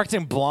 We're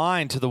acting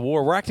blind to the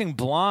war. We're acting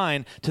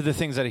blind to the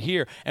things that are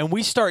here. And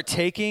we start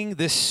taking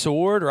this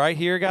sword right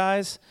here,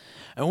 guys,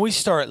 and we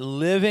start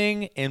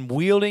living and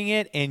wielding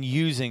it and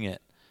using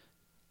it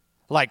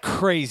like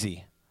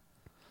crazy.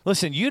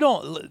 Listen,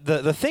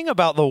 the thing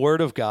about the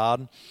Word of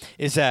God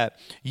is that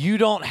you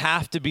don't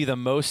have to be the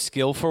most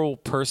skillful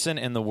person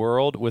in the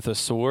world with a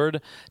sword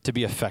to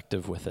be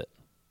effective with it.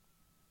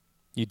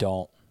 You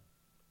don't.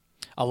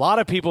 A lot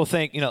of people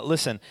think,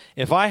 listen,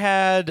 if I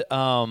had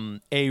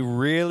a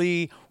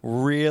really,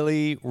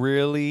 really,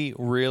 really,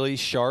 really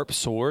sharp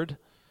sword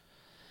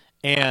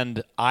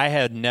and I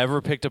had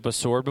never picked up a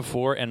sword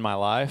before in my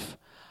life,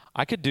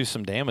 I could do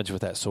some damage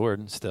with that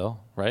sword still,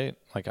 right?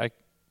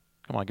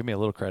 Come on, give me a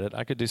little credit.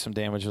 I could do some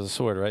damage with a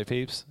sword, right,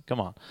 peeps? Come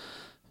on.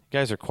 You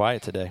guys are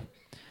quiet today.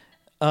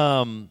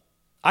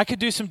 I could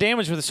do some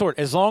damage with a sword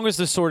as long as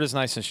the sword is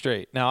nice and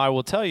straight. Now, I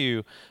will tell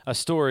you a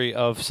story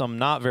of some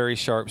not very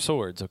sharp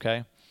swords,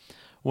 okay?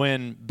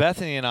 When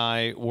Bethany and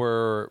I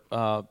were,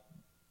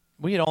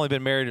 we had only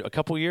been married a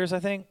couple years, I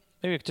think,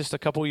 maybe just a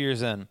couple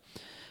years in.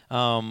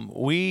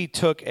 We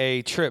took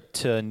a trip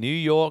to New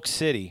York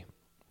City,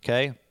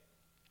 okay?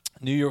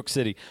 New York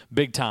City,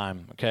 big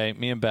time, okay,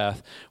 me and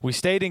Beth. We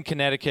stayed in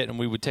Connecticut, and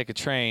we would take a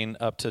train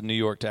up to New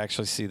York to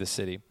actually see the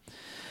city.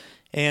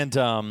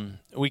 And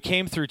we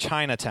came through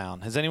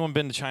Chinatown. Has anyone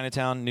been to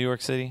Chinatown, New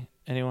York City?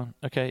 Anyone?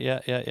 Okay,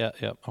 yeah.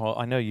 Well,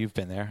 I know you've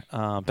been there.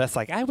 Beth's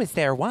like, I was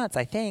there once,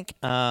 I think.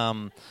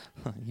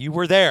 You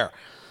were there.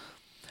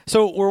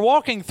 So we're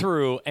walking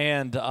through,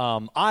 and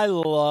I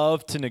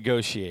love to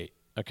negotiate,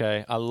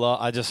 okay? I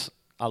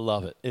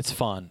love it. It's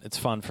fun. It's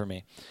fun for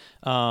me.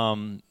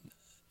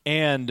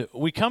 And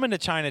we come into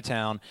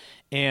Chinatown,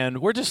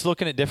 and we're just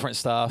looking at different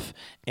stuff.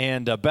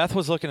 And Beth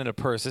was looking at a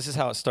purse. This is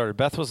how it started.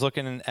 Beth was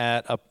looking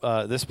at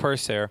this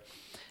purse there,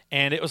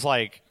 and it was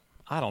like,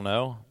 I don't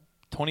know,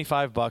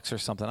 $25 or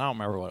something. I don't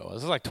remember what it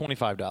was. It was like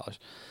 $25.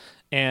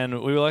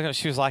 And we were looking.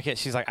 She was like it.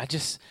 She's like,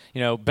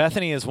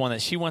 Bethany is one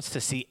that she wants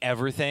to see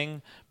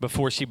everything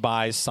before she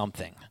buys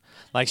something.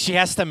 Like, she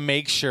has to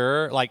make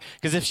sure, like,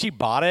 because if she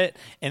bought it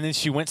and then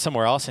she went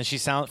somewhere else and she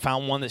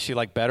found one that she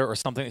liked better or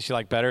something that she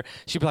liked better,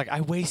 she'd be like,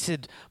 I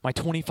wasted my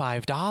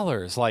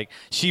 $25. Like,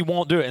 she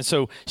won't do it. And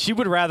so she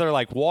would rather,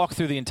 like, walk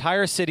through the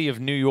entire city of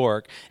New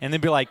York and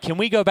then be like, can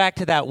we go back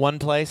to that one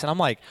place? And I'm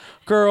like,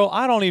 girl,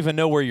 I don't even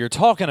know where you're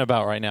talking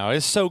about right now.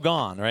 It's so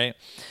gone, right?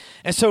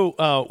 And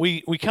so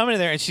we come in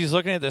there, and she's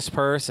looking at this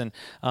purse, and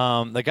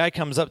the guy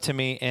comes up to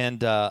me,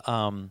 and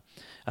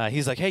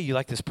he's like, hey, you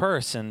like this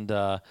purse? And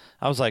I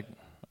was like,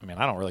 I mean,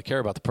 I don't really care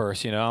about the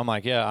purse, you know. I'm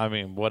like, yeah, I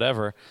mean,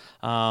 whatever.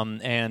 He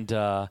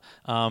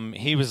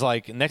was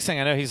like, next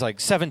thing I know, he's like,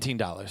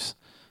 $17.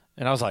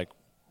 And I was like,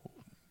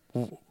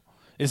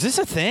 is this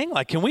a thing?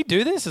 Like, can we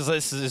do this? Is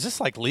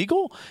this like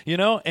legal? You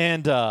know?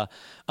 And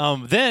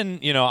then,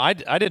 you know, I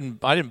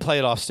didn't play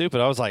it off stupid.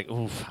 I was like,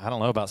 oof, I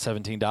don't know about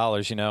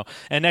 $17, you know.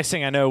 And next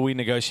thing I know, we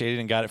negotiated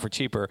and got it for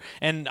cheaper.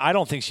 And I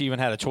don't think she even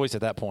had a choice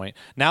at that point.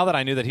 Now that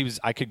I knew that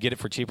I could get it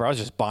for cheaper, I was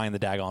just buying the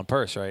daggone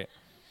purse, right?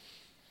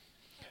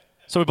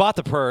 So we bought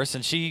the purse,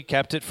 and she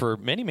kept it for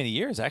many, many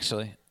years,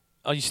 actually.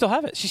 Oh, you still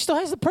have it? She still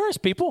has the purse,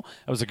 people.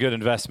 It was a good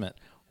investment.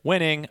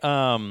 Winning.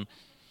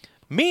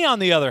 Me, on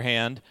the other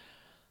hand,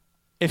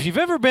 if you've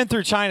ever been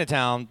through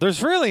Chinatown,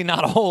 there's really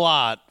not a whole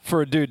lot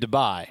for a dude to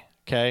buy,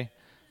 okay?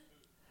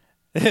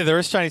 There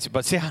is Chinese,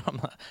 but see,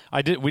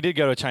 we did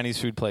go to a Chinese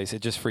food place.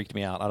 It just freaked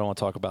me out. I don't want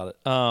to talk about it.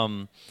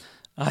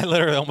 I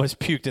literally almost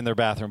puked in their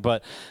bathroom.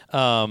 But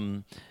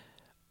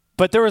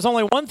there was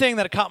only one thing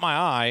that caught my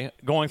eye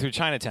going through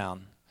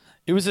Chinatown.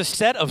 It was a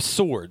set of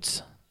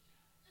swords.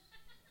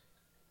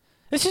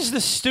 This is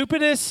the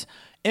stupidest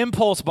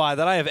impulse buy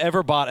that I have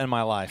ever bought in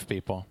my life,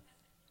 people.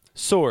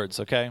 Swords,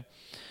 okay?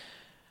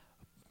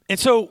 And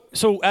so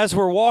as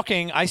we're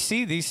walking, I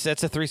see these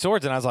sets of 3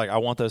 swords, and I was like, I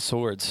want those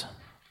swords.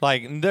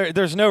 Like,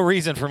 there's no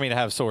reason for me to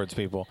have swords,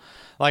 people.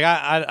 Like,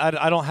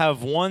 I don't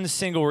have one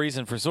single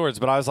reason for swords,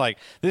 but I was like,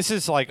 this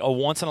is like a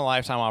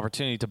once-in-a-lifetime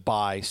opportunity to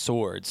buy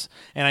swords.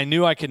 And I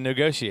knew I could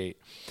negotiate.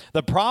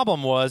 The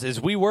problem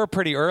is we were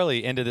pretty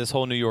early into this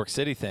whole New York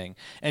City thing.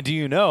 And do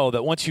you know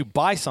that once you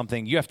buy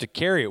something, you have to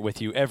carry it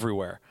with you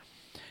everywhere?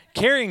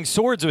 Carrying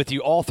swords with you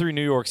all through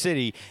New York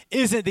City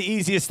isn't the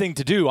easiest thing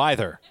to do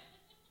either.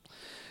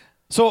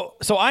 So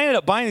I ended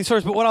up buying these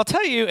swords, but what I'll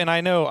tell you, and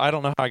I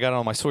don't know how I got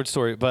on my sword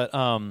story, but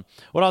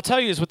what I'll tell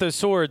you is with those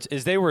swords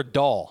is they were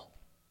dull.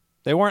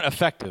 They weren't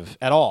effective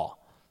at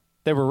all.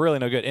 They were really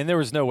no good, and there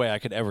was no way I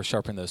could ever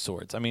sharpen those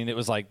swords. I mean, it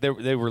was like they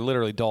were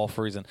literally dull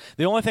for a reason.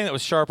 The only thing that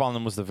was sharp on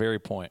them was the very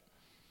point.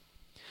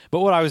 But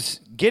what I was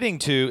getting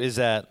to is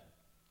that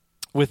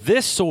with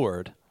this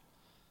sword,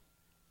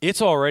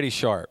 it's already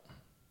sharp.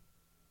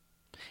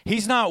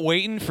 He's not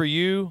waiting for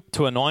you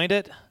to anoint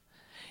it.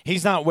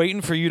 He's not waiting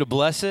for you to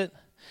bless it.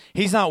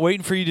 He's not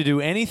waiting for you to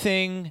do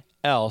anything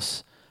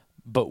else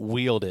but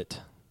wield it.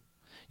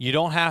 You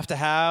don't have to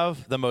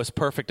have the most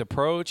perfect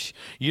approach.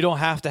 You don't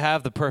have to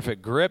have the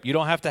perfect grip. You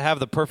don't have to have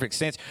the perfect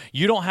stance.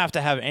 You don't have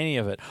to have any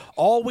of it.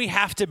 All we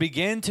have to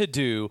begin to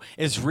do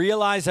is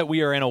realize that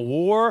we are in a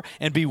war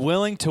and be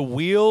willing to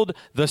wield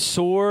the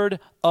sword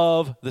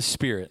of the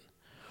Spirit.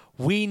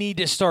 We need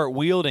to start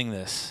wielding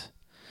this.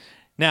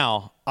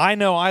 Now, I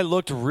know I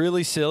looked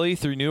really silly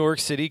through New York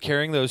City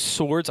carrying those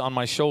swords on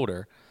my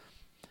shoulder.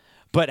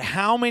 But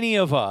how many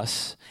of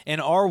us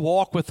in our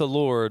walk with the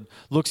Lord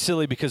look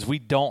silly because we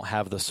don't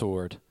have the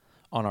sword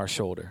on our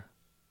shoulder?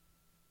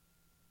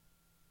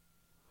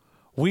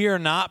 We are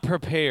not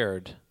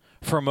prepared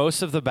for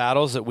most of the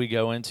battles that we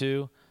go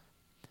into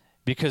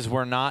because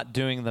we're not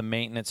doing the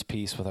maintenance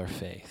piece with our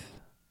faith.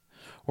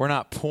 We're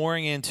not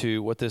pouring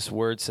into what this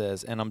word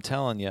says. And I'm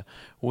telling you,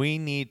 we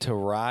need to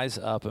rise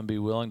up and be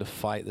willing to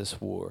fight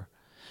this war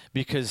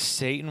because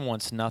Satan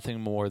wants nothing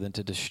more than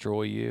to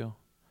destroy you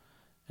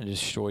and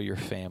destroy your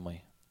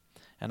family.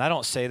 And I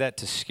don't say that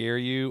to scare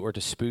you or to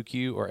spook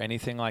you or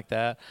anything like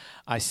that.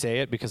 I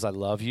say it because I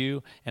love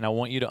you, and I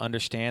want you to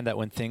understand that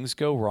when things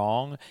go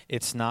wrong,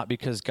 it's not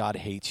because God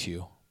hates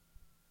you.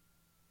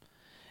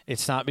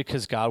 It's not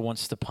because God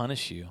wants to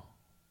punish you.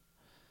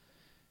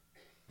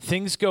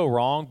 Things go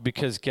wrong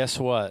because guess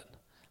what?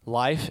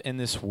 Life in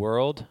this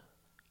world,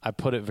 I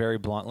put it very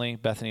bluntly.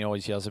 Bethany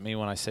always yells at me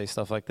when I say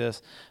stuff like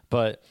this,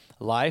 but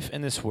life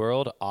in this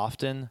world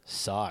often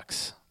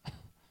sucks.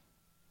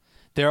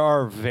 There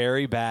are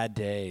very bad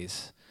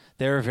days.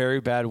 There are very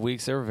bad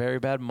weeks. There are very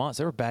bad months.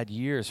 There are bad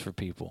years for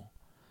people.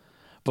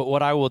 But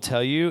what I will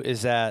tell you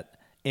is that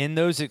in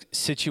those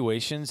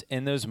situations,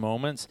 in those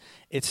moments,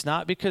 it's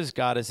not because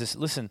God is this.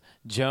 Listen,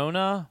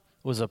 Jonah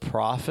was a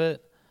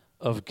prophet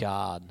of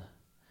God.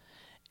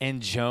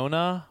 And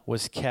Jonah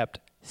was kept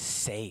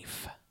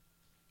safe,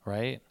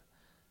 right?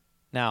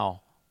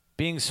 Now,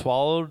 being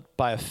swallowed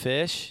by a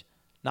fish,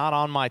 not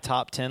on my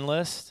top 10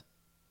 list.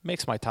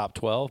 Makes my top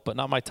 12, but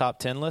not my top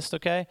 10 list,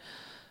 okay?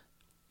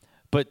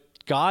 But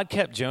God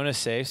kept Jonah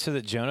safe so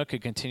that Jonah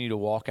could continue to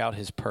walk out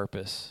his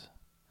purpose.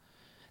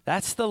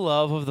 That's the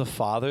love of the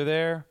Father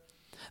there.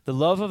 The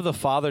love of the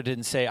Father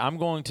didn't say, I'm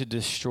going to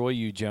destroy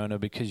you, Jonah,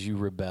 because you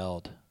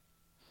rebelled.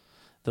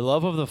 The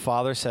love of the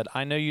Father said,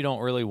 I know you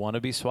don't really want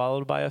to be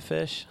swallowed by a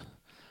fish,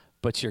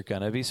 but you're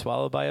going to be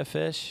swallowed by a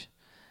fish,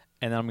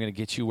 and then I'm going to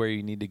get you where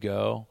you need to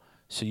go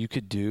so you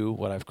could do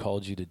what I've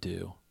called you to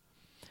do.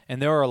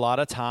 And there are a lot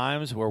of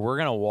times where we're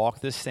going to walk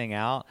this thing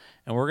out,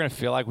 and we're going to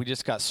feel like we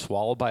just got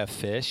swallowed by a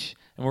fish,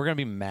 and we're going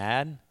to be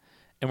mad,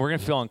 and we're going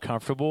to feel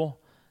uncomfortable,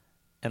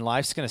 and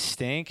life's going to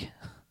stink.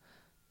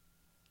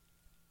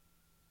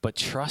 But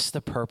trust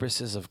the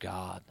purposes of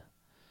God,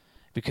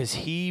 because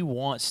he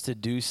wants to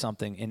do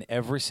something in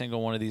every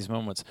single one of these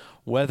moments,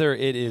 whether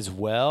it is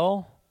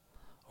well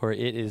or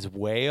it is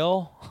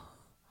whale.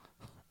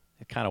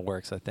 It kind of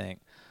works, I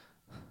think.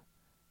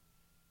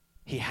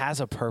 He has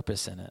a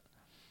purpose in it.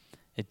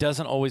 It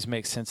doesn't always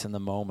make sense in the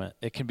moment.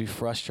 It can be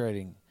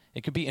frustrating.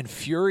 It can be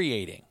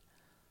infuriating.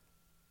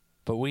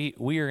 But we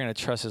are going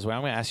to trust his way.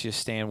 I'm going to ask you to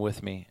stand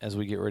with me as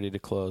we get ready to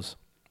close.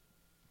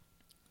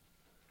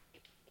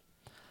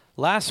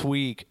 Last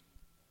week,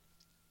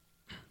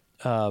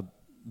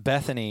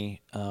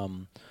 Bethany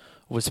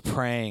was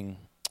praying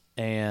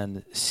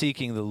and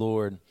seeking the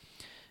Lord.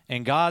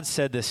 And God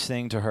said this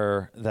thing to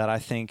her that I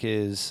think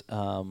is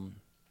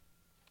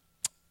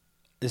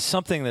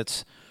something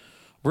that's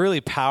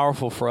really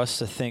powerful for us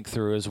to think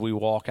through as we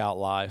walk out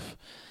life,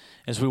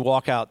 as we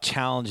walk out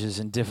challenges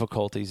and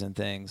difficulties and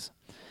things.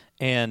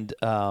 And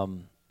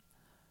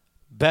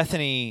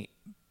Bethany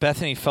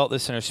felt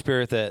this in her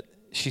spirit that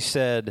she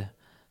said,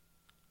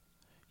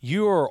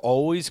 "You are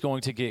always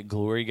going to get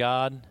glory,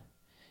 God,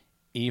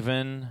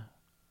 even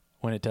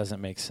when it doesn't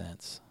make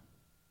sense.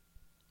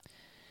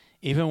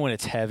 Even when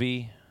it's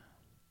heavy,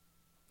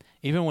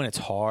 even when it's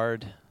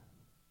hard,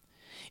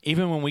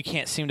 even when we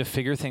can't seem to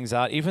figure things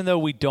out, even though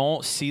we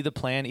don't see the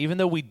plan, even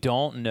though we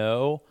don't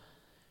know,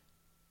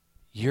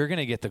 you're going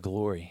to get the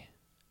glory.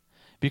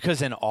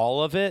 Because in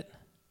all of it,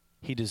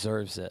 he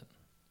deserves it.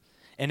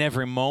 In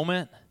every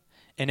moment,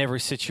 in every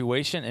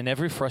situation, in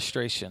every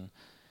frustration,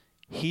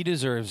 he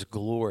deserves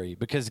glory.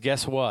 Because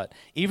guess what?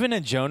 Even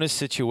in Jonah's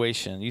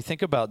situation, you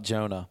think about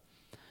Jonah.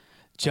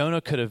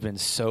 Jonah could have been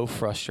so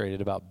frustrated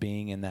about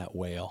being in that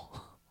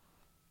whale,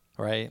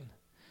 right?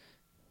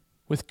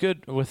 With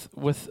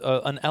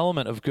an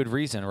element of good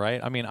reason, right?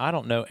 I mean, I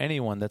don't know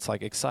anyone that's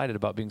like excited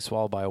about being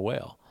swallowed by a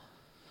whale.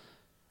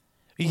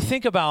 You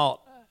think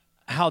about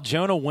how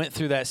Jonah went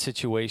through that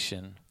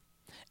situation,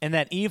 and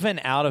that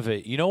even out of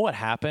it, you know what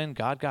happened?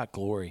 God got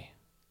glory.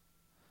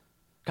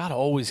 God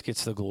always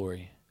gets the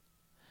glory.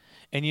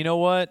 And you know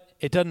what?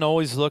 It doesn't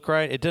always look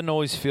right. It doesn't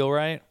always feel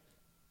right.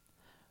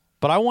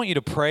 But I want you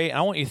to pray, and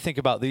I want you to think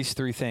about these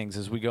three things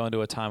as we go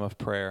into a time of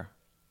prayer.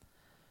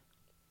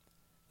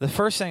 The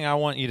first thing I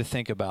want you to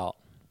think about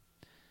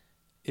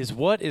is,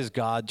 what is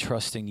God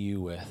trusting you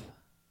with?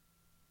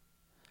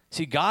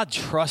 See, God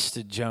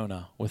trusted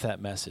Jonah with that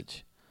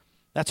message.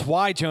 That's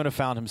why Jonah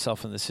found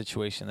himself in the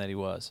situation that he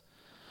was.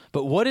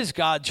 But what is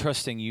God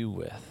trusting you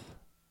with?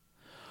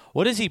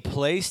 What has he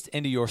placed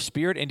into your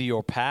spirit, into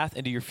your path,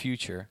 into your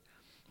future?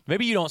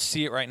 Maybe you don't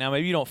see it right now.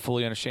 Maybe you don't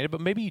fully understand it,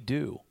 but maybe you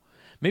do.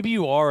 Maybe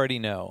you already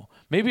know.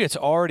 Maybe it's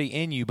already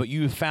in you, but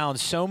you've found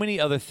so many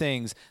other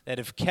things that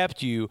have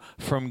kept you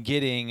from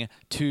getting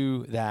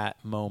to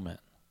that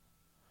moment.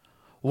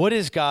 What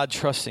is God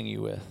trusting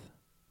you with?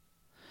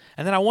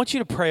 And then I want you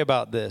to pray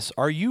about this.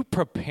 Are you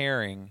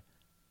preparing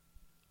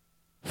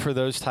for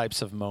those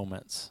types of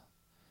moments?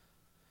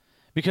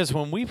 Because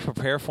when we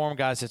prepare for them,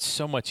 guys, it's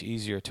so much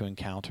easier to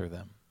encounter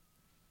them.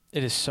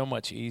 It is so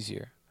much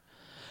easier.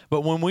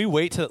 But when we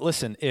wait to,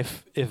 listen,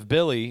 if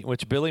Billy,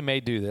 which Billy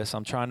may do this,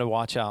 I'm trying to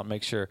watch out and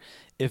make sure.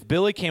 If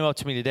Billy came up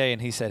to me today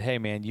and he said, "Hey,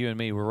 man, you and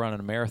me, we're running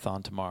a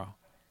marathon tomorrow."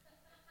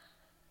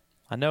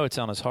 I know it's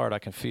on his heart. I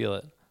can feel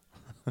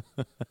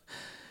it.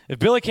 If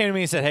Billy came to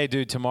me and said, "Hey,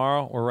 dude,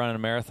 tomorrow we're running a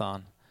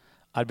marathon,"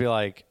 I'd be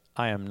like,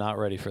 I am not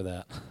ready for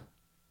that.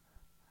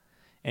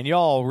 And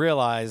y'all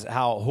realize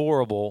how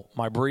horrible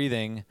my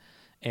breathing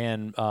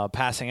and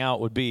passing out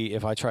would be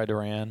if I tried to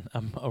run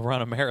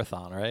a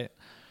marathon, right?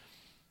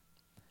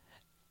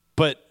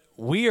 But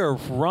we are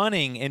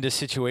running into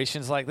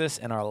situations like this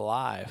in our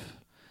life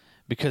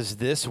because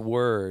this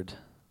word,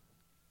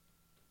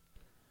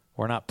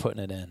 we're not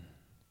putting it in.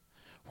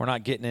 We're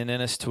not getting it in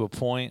us to a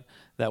point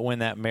that when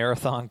that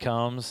marathon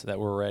comes, that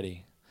we're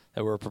ready,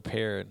 that we're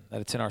prepared,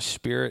 that it's in our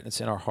spirit, it's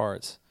in our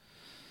hearts.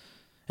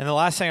 And the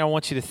last thing I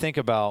want you to think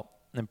about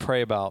and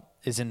pray about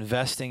is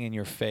investing in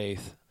your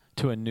faith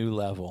to a new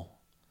level.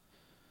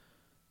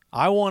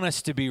 I want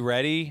us to be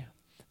ready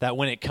that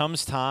when it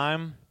comes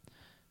time,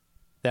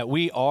 that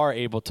we are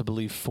able to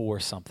believe for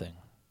something,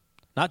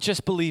 not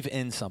just believe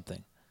in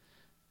something.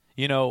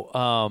 You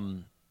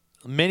know,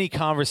 many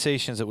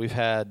conversations that we've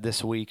had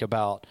this week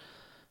about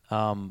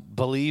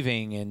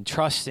believing and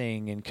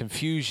trusting and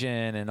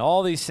confusion and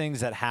all these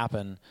things that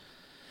happen.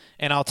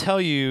 And I'll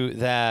tell you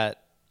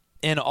that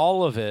in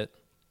all of it,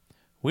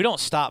 we don't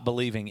stop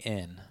believing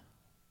in.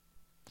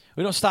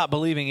 We don't stop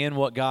believing in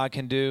what God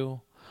can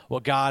do,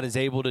 what God is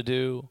able to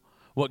do,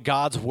 what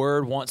God's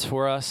word wants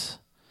for us.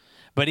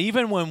 But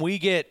even when we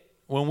get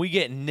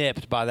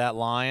nipped by that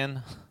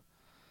lion,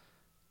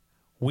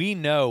 we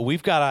know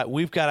we've got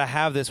to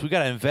have this. We've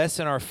got to invest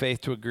in our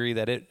faith to agree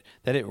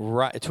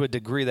to a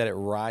degree that it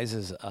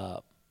rises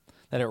up,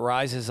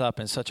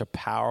 in such a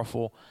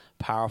powerful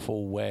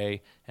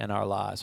way in our lives.